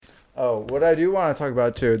Oh, what I do want to talk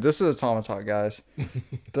about too, this is a Tama Talk, guys.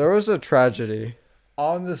 There was a tragedy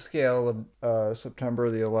on the scale of September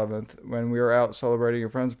the 11th when we were out celebrating a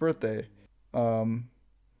friend's birthday.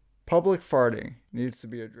 Public farting needs to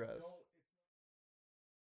be addressed.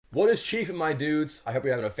 What is Chief and my dudes? I hope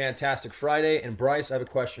you're having a fantastic Friday. And Bryce, I have a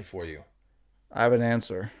question for you. I have an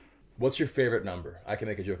answer. What's your favorite number? I can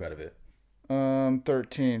make a joke out of it.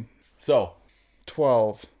 13. So,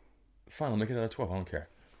 12. fine, I'll make it out of 12. I don't care.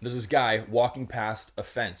 There's this guy walking past a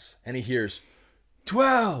fence, and he hears,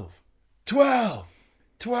 12, 12,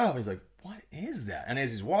 12. He's like, what is that? And as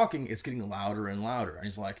he's walking, it's getting louder and louder. And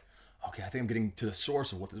he's like, okay, I think I'm getting to the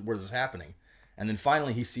source of where this is happening. And then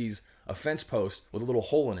finally he sees a fence post with a little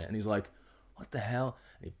hole in it. And he's like, what the hell?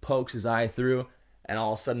 And he pokes his eye through, and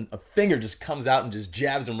all of a sudden a finger just comes out and just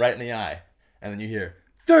jabs him right in the eye. And then you hear,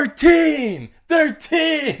 13,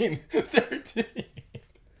 13, 13.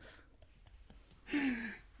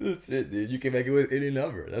 That's it, dude. You can make it with any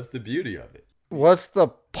number. That's the beauty of it. What's the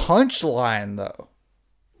punchline, though?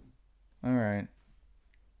 All right.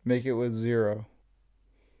 Make it with 0.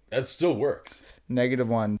 That still works.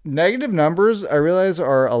 -1. Negative numbers, I realize,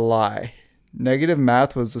 are a lie. Negative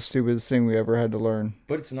math was the stupidest thing we ever had to learn.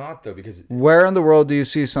 But it's not, though, because... Where in the world do you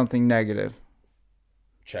see something negative?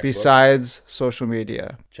 Checkbooks. Besides social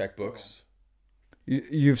media. Checkbooks.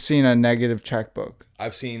 You've seen a negative checkbook.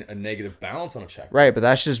 I've seen a negative balance on a checkbook. Right, but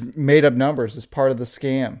that's just made up numbers. It's part of the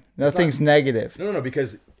scam. Nothing's negative. No,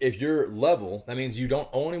 because if you're level, that means you don't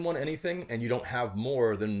owe anyone anything and you don't have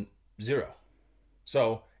more than 0.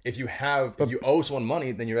 So if you owe someone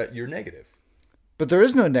money, then you're negative. But there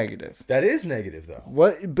is no negative. That is negative, though.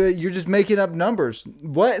 What? But you're just making up numbers.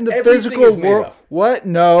 What in the Everything physical is made world? up. What?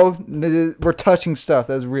 No, we're touching stuff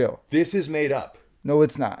that's real. This is made up. No,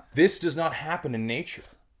 it's not. This does not happen in nature.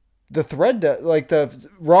 The thread, like the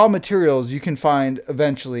raw materials, you can find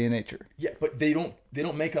eventually in nature. Yeah, but they don't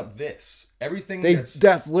make up this. Everything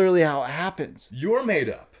That's literally how it happens. You're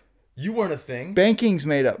made up. You weren't a thing. Banking's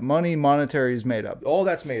made up. Monetary is made up. All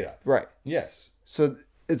that's made up. Right. Yes. So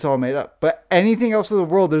it's all made up. But anything else in the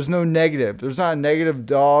world, there's no negative. There's not a negative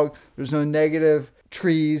dog. There's no negative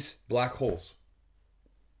trees. Black holes.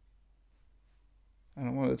 I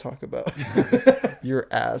don't want to talk about your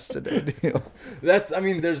ass today, Neil.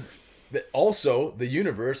 There's also the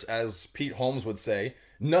universe, as Pete Holmes would say,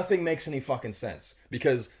 nothing makes any fucking sense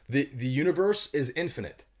because the universe is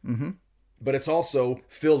infinite, but it's also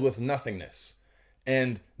filled with nothingness,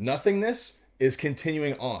 and nothingness is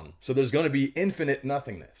continuing on. So there's going to be infinite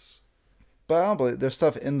nothingness. But I don't believe there's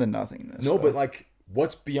stuff in the nothingness. No, though. but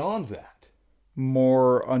what's beyond that?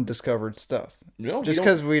 More undiscovered stuff. No, just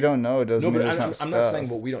because we don't know, it doesn't mean it's not stuff. I'm not saying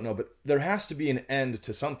what we don't know, but there has to be an end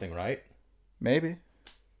to something, right? Maybe.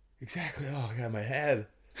 Exactly. Oh, I got my head.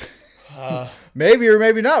 Maybe or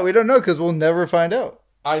maybe not. We don't know because we'll never find out.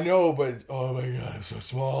 I know, but oh my god, I'm so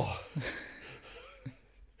small.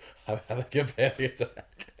 I'm having a panic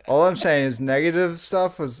attack. All I'm saying is negative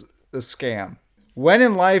stuff was a scam. When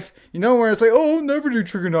in life, where it's like, oh, I'll never do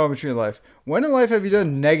trigonometry in life. When in life have you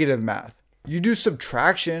done negative math? You do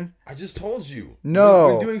subtraction. I just told you. No.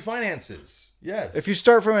 When doing finances. Yes. If you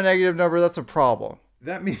start from a negative number, that's a problem.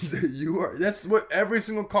 That means that that's what every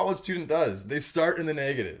single college student does. They start in the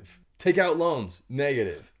negative. Take out loans,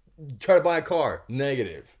 negative. Try to buy a car,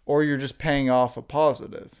 negative. Or you're just paying off a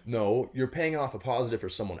positive. No, you're paying off a positive for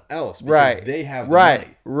someone else because right. They have the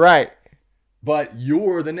money. Right. But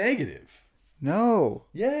you're the negative. No.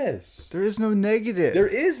 Yes. There is no negative. There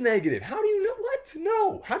is negative. How do you know? What?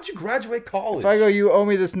 No. How did you graduate college? If I go, you owe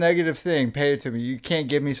me this negative thing, pay it to me. You can't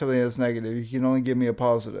give me something that's negative. You can only give me a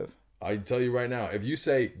positive. I tell you right now, if you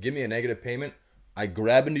say, give me a negative payment, I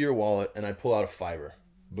grab into your wallet and I pull out a $5.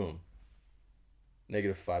 Boom.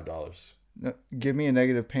 -$5. No, give me a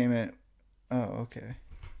negative payment. Oh, okay.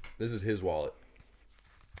 This is his wallet.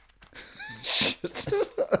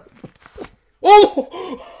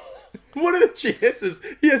 Oh! What are the chances?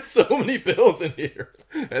 He has so many bills in here.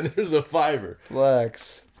 And there's a $5.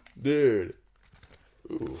 Flex. Dude.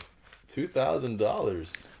 Ooh.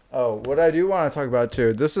 $2,000. Oh, what I do want to talk about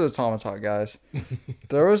too, this is a Tama Talk, guys.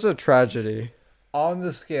 There was a tragedy on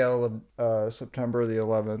the scale of September the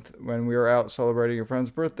 11th when we were out celebrating a friend's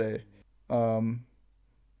birthday.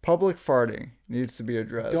 Public farting needs to be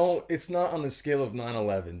addressed. It's not on the scale of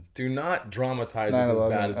 9/11. Do not dramatize this as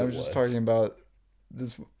bad as it was. I was just talking about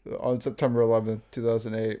this on September 11th,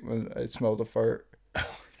 2008 when I smelled a fart.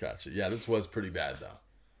 Gotcha. Yeah, this was pretty bad though.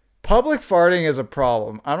 Public farting is a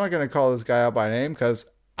problem. I'm not going to call this guy out by name because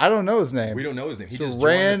I don't know his name. We don't know his name. He It's just a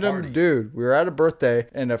joined the party. random dude. We were at a birthday,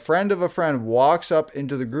 and a friend of a friend walks up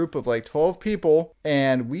into the group of like 12 people,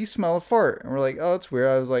 and we smell a fart. And we're like, oh, it's weird.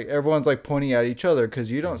 I was like, everyone's like pointing at each other because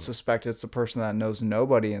you don't suspect it's the person that knows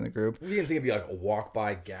nobody in the group. We didn't think it'd be like a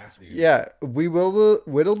walk-by gas. Yeah, we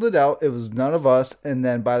whittled it out. It was none of us. And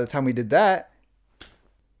then by the time we did that,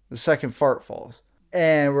 the second fart falls.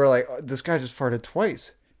 And we're like, oh, this guy just farted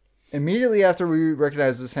twice. Immediately after we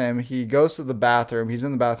recognize it's him, he goes to the bathroom. He's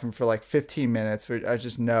in the bathroom for like 15 minutes. I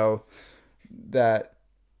just know that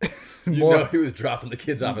You know he was dropping the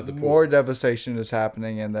kids off at the pool. More devastation is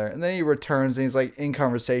happening in there. And then he returns and he's like in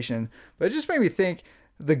conversation. But it just made me think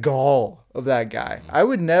the gall of that guy. I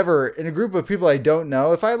would never, in a group of people I don't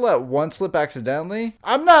know, if I let one slip accidentally,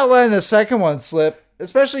 I'm not letting a second one slip.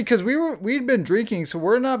 Especially because we'd been drinking, so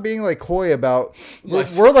we're not being like coy about.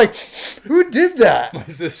 We're like, who did that? My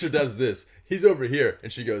sister does this. He's over here,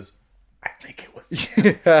 and she goes, "I think it was."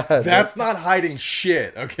 Yeah, that's not hiding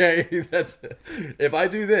shit, okay? That's if I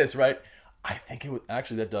do this right. I think it was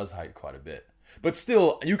actually that does hide quite a bit, but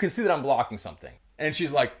still, you can see that I'm blocking something. And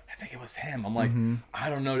she's like, "I think it was him." I'm like, I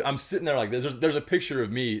don't know. I'm sitting there like this. There's a picture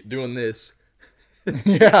of me doing this.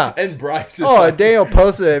 Yeah. And Bryce is like, Daniel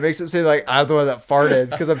posted it. It makes it seem like I'm the one that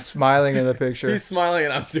farted because I'm smiling in the picture. He's smiling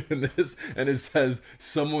and I'm doing this, and it says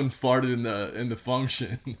someone farted in the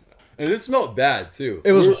function. And it smelled bad too.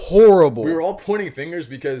 It was horrible. We were all pointing fingers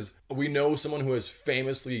because we know someone who has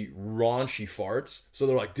famously raunchy farts. So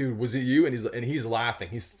they're like, "Dude, was it you?" And he's laughing.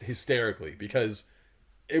 He's hysterically because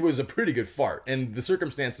it was a pretty good fart, and the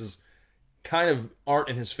circumstances kind of aren't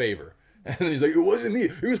in his favor. And then he's like, "It wasn't me.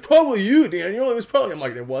 It was probably you, Daniel. It was probably." I'm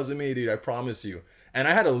like, "It wasn't me, dude. I promise you." And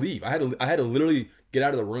I had to leave. I had to literally get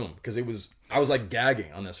out of the room because I was like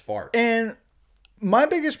gagging on this fart. And my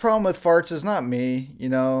biggest problem with farts is not me,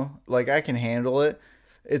 like I can handle it.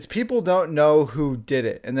 It's people don't know who did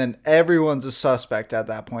it, and then everyone's a suspect at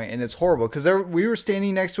that point, and it's horrible because we were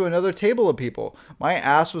standing next to another table of people. My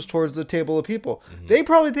ass was towards the table of people. They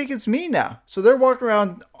probably think it's me now, so they're walking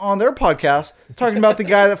around on their podcast talking about the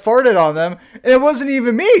guy that farted on them, and it wasn't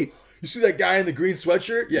even me. You see that guy in the green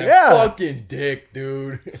sweatshirt? Yeah. Fucking dick,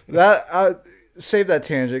 dude. Save that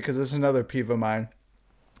tangent because it's another peeve of mine.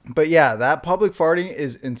 But yeah, that public farting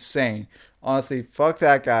is insane. Honestly, fuck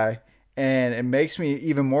that guy. And it makes me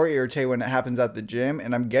even more irritated when it happens at the gym.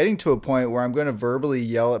 And I'm getting to a point where I'm going to verbally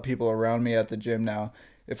yell at people around me at the gym now.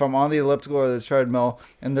 If I'm on the elliptical or the treadmill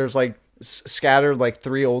and there's like scattered like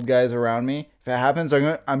 3 old guys around me, if it happens,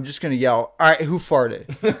 I'm just going to yell, "All right, who farted?"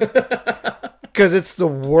 Because it's the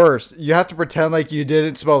worst. You have to pretend like you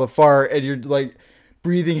didn't smell the fart and you're like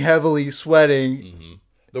breathing heavily, sweating. Mm-hmm.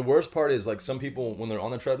 The worst part is like some people, when they're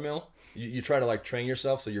on the treadmill, you try to like train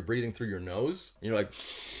yourself so you're breathing through your nose. And you're like...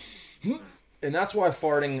 And that's why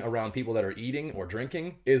farting around people that are eating or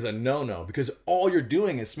drinking is a no-no, because all you're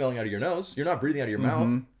doing is smelling out of your nose. You're not breathing out of your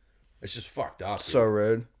mouth. It's just fucked up. So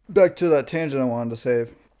rude. Back to that tangent I wanted to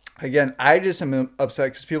save. Again, I just am upset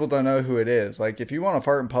because people don't know who it is. Like, if you want to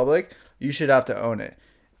fart in public, you should have to own it.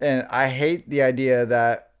 And I hate the idea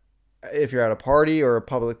that if you're at a party or a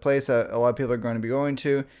public place that a lot of people are going to be going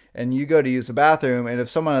to, and you go to use the bathroom, and if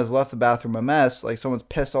someone has left the bathroom a mess, like someone's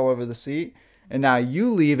pissed all over the seat, and now you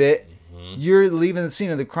leave it, you're leaving the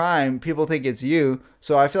scene of the crime. People think it's you.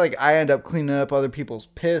 So I feel like I end up cleaning up other people's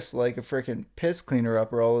piss like a freaking piss cleaner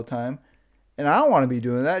upper all the time. And I don't want to be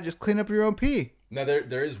doing that. Just clean up your own pee. Now,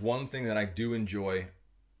 there is one thing that I do enjoy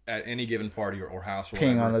at any given party or house or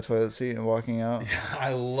peeing whatever. On the toilet seat and walking out.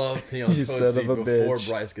 I love peeing on the toilet seat before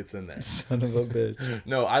Bryce gets in there. Son of a bitch.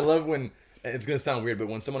 No, I love when, it's going to sound weird, but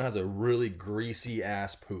when someone has a really greasy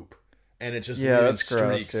ass poop. And it's just leaving that's streaks.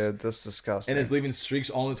 Gross, dude. That's disgusting. And it's leaving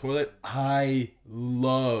streaks all in the toilet. I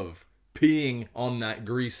love peeing on that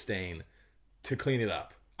grease stain to clean it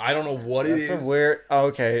up. I don't know what it is. That's a weird...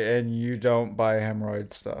 Okay, and you don't buy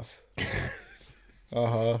hemorrhoid stuff.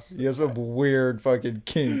 You have some weird fucking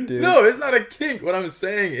kink, dude. No, it's not a kink. What I'm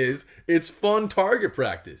saying is it's fun target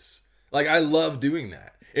practice. Like, I love doing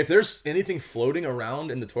that. If there's anything floating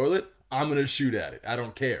around in the toilet, I'm going to shoot at it. I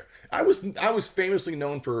don't care. I was famously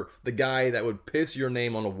known for the guy that would piss your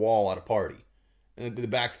name on a wall at a party, in the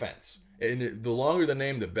back fence. And the longer the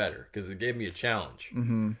name, the better, because it gave me a challenge.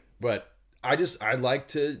 But I like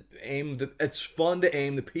to aim it's fun to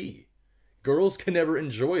aim the pee. Girls can never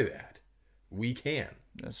enjoy that. We can.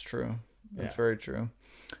 That's true. That's very true.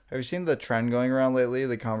 Have you seen the trend going around lately?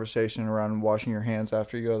 The conversation around washing your hands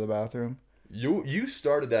after you go to the bathroom? You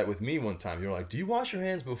started that with me one time. You're like, "Do you wash your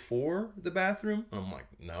hands before the bathroom?" And I'm like,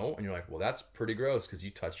 "No." And you're like, "Well, that's pretty gross because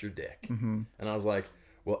you touch your dick." And I was like,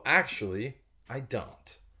 "Well, actually, I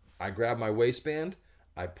don't. I grab my waistband,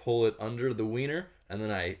 I pull it under the wiener, and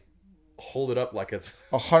then I hold it up like it's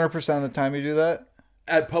 100% of the time you do that?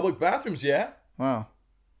 at public bathrooms. Yeah, Wow.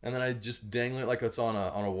 and then I just dangle it like it's on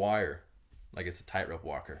a wire, like it's a tightrope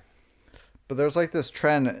walker. But there's like this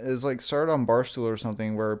trend is like started on Barstool or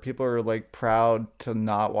something where people are like proud to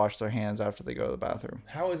not wash their hands after they go to the bathroom.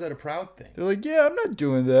 How is that a proud thing? They're like, yeah, I'm not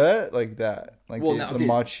doing that. Like that. Like Well, the, now, the okay.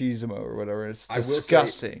 machismo or whatever. It's I will say-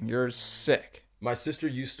 disgusting. You're sick. My sister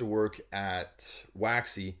used to work at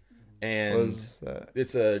Waxy, and What is that?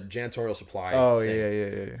 it's a janitorial supply. Oh, thing.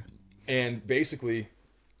 yeah. And basically,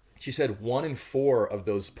 she said 1 in 4 of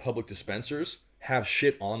those public dispensers have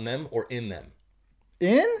shit on them or in them.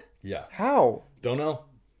 In? Yeah. How? Don't know.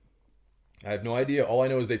 I have no idea. All I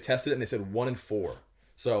know is they tested it and they said 1 in 4.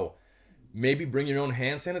 So maybe bring your own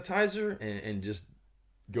hand sanitizer and just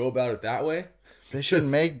go about it that way. They should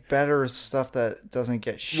make better stuff that doesn't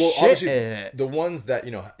get Well, shit obviously, in it. the ones that,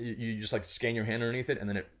 you just like scan your hand underneath it and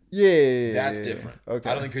then it Yeah. that's different. Okay.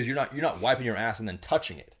 I don't think because you're not wiping your ass and then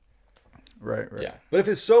touching it. Right. Yeah. But if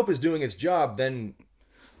his soap is doing its job, then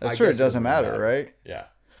That's I true. It guess doesn't matter, right? Yeah.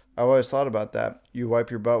 I always thought about that. You wipe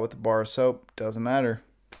your butt with a bar of soap, doesn't matter.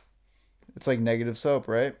 It's like negative soap,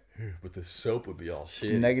 right? But the soap would be all It's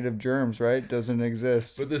shitty. negative germs, right? Doesn't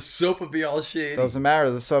exist. But the soap would be all shitty. Doesn't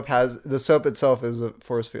matter. The soap itself is a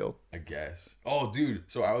force field. I guess. Oh, dude.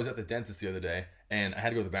 So I was at the dentist the other day, and I had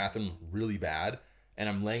to go to the bathroom really bad. And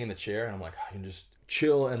I'm laying in the chair, and I'm like, you can just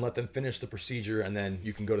chill and let them finish the procedure, and then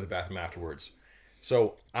you can go to the bathroom afterwards.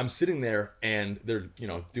 So I'm sitting there, and they're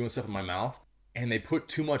doing stuff in my mouth, and they put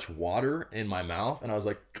too much water in my mouth, and I was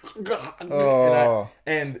like, Oh.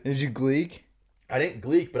 and Did you gleek? I didn't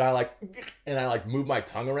gleek, but I moved my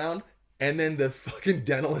tongue around, and then the fucking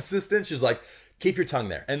dental assistant, she's like, keep your tongue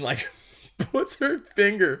there, and like puts her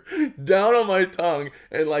finger down on my tongue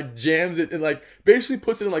and like jams it and like basically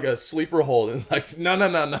puts it in like a sleeper hold and it's like no.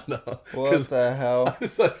 What the hell? I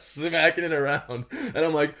was like smacking it around and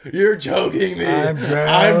I'm like, you're joking me. I'm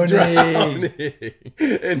I'm drowning. drowning.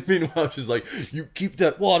 And meanwhile she's like, you keep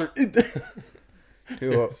that water in there.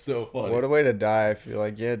 Dude, It's so funny. what a way to die if you're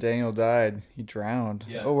like, yeah, Daniel died. He drowned.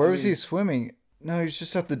 Yeah, Oh, where I was mean- he swimming? No, he was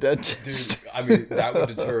just at the dentist. Dude, I mean, that would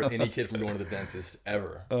deter any kid from going to the dentist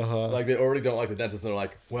ever. Uh-huh. Like, they already don't like the dentist, and they're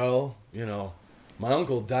like, well, my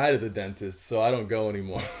uncle died at the dentist, so I don't go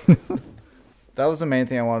anymore. That was the main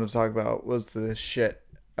thing I wanted to talk about was the shit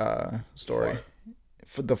story. Fart.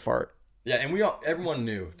 For the fart. Yeah, and everyone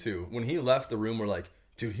knew, too. When he left the room, we're like,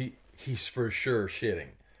 dude, he's for sure shitting.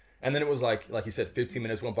 And then it was like you said, 15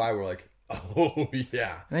 minutes went by, we're like, oh,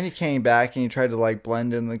 yeah. And then he came back and he tried to like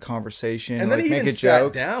blend in the conversation And then like he make even a sat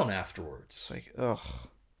joke. down afterwards. It's like, ugh.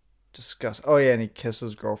 Disgust. Oh yeah, and he kissed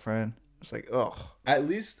his girlfriend. It's like, ugh. At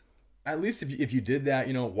least if you did that,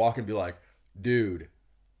 walk and be like, dude,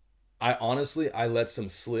 I let some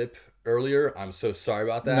slip earlier. I'm so sorry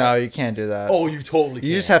about that. No, you can't do that. Oh, you totally can.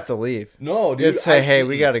 You just have to leave. No, You dude. have to say, hey,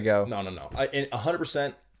 we gotta go. No.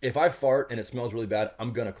 100%. If I fart and it smells really bad,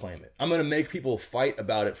 I'm gonna claim it. I'm gonna make people fight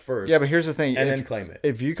about it first. Yeah, but here's the thing. and if, then claim it.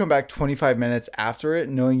 If you come back 25 minutes after it,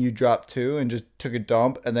 knowing you dropped 2 and just took a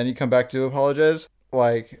dump, and then you come back to apologize,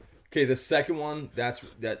 like Okay, the second one, that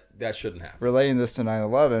shouldn't happen. relating this to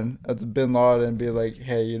 9/11, that's Bin Laden be like,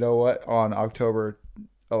 hey, you know what? On October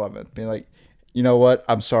 11th, being like, you know what?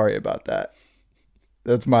 I'm sorry about that.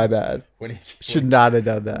 That's my bad. Should not have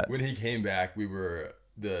done that. When he came back, we were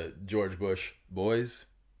the George Bush boys.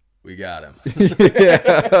 We got him.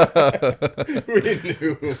 Yeah. We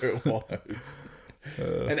knew who it was.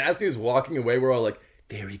 And as he was walking away, we're all like,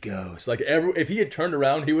 there he goes. Like, if he had turned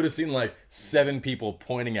around, he would have seen like 7 people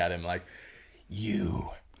pointing at him like,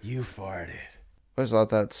 you farted. I just thought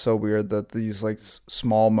that's so weird that these like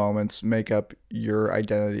small moments make up your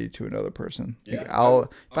identity to another person. Yeah. Like,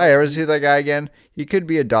 if I ever see that guy again, he could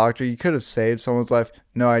be a doctor. He could have saved someone's life.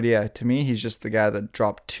 No idea. To me, he's just the guy that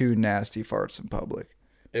dropped 2 nasty farts in public.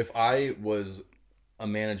 If I was a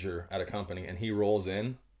manager at a company and he rolls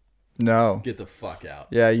in, No. get the fuck out.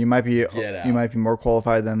 Yeah, you might be. Get out. You might be more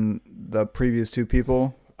qualified than the previous 2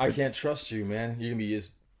 people. I can't trust you, man. You're gonna be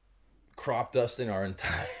just crop dusting our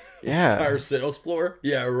entire sales floor.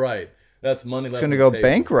 Yeah, right. That's money left. It's gonna go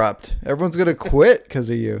bankrupt. Everyone's gonna quit because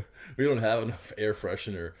of you. We don't have enough air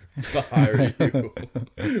freshener to hire you.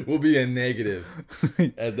 We'll be a negative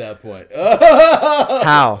at that point.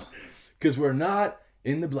 How? Because we're not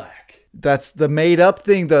in the black. That's the made up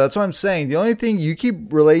thing, though. That's what I'm saying. The only thing you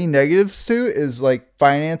keep relating negatives to is like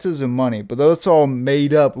finances and money, but those all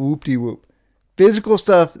made up. Whoop de whoop. Physical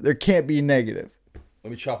stuff, there can't be negative. Let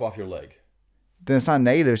me chop off your leg. Then it's not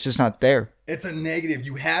negative. It's just not there. It's a negative.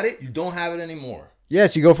 You had it. You don't have it anymore.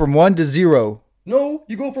 Yes, you go from 1 to 0. No,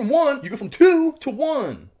 you go from 1. You go from 2 to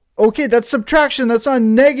 1. Okay, that's subtraction. That's not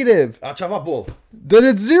negative. Then Then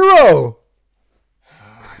it's 0.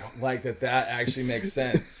 I don't like that. That actually makes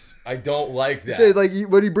sense. I don't like that. Say like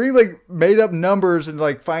when you bring like made up numbers and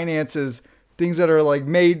like finances, things that are like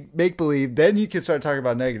make believe, then you can start talking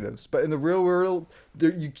about negatives. But in the real world,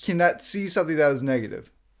 you cannot see something that is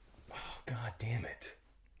negative. Oh, God damn it.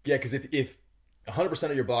 Yeah, because if 100%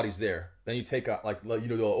 of your body's there, then you take out like the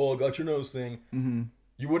I got your nose thing. Mm-hmm.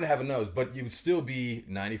 You wouldn't have a nose, but you would still be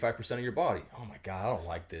 95% of your body. Oh my God, I don't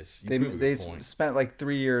like this. They spent like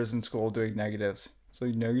 3 years in school doing negatives. So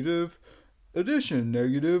negative addition,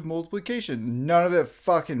 negative multiplication. None of it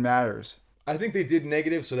fucking matters. I think they did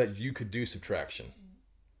negative so that you could do subtraction.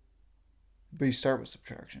 But you start with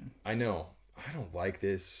subtraction. I know. I don't like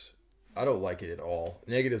this. I don't like it at all.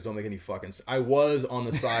 Negatives don't make any fucking sense. I was on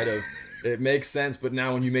the side of it makes sense, but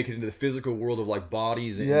now when you make it into the physical world of like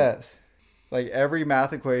bodies and yes. Like every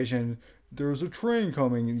math equation, there's a train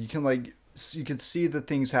coming and you can see the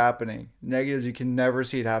things happening. Negatives, you can never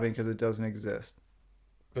see it happening because it doesn't exist.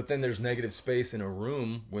 But then there's negative space in a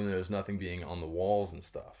room when there's nothing being on the walls and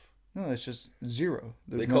stuff. No, it's just 0.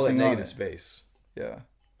 They call it negative space. Yeah.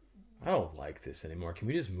 I don't like this anymore. Can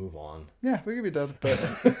we just move on? Yeah, we can be done. But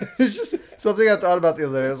it's just something I thought about the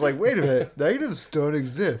other day. I was like, wait a minute. Negatives don't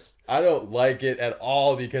exist. I don't like it at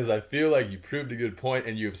all because I feel like you proved a good point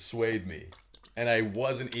and you have swayed me. And I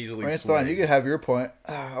wasn't easily swayed. It's fine. You can have your point.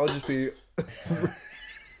 I'll just be...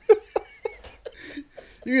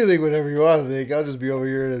 You can think whatever you want to think. I'll just be over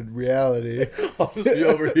here in reality. I'll just be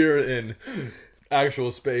over here in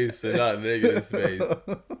actual space and not negative space.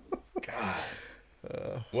 God.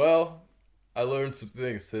 Well, I learned some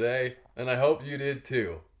things today, and I hope you did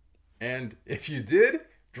too. And if you did,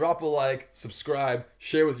 drop a like, subscribe,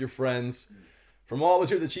 share with your friends. From all of us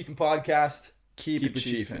here at the Chiefin' Podcast, keep it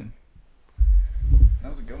chiefin'. That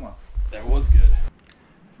was a good one. That was good.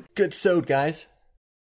 Good sewed, guys.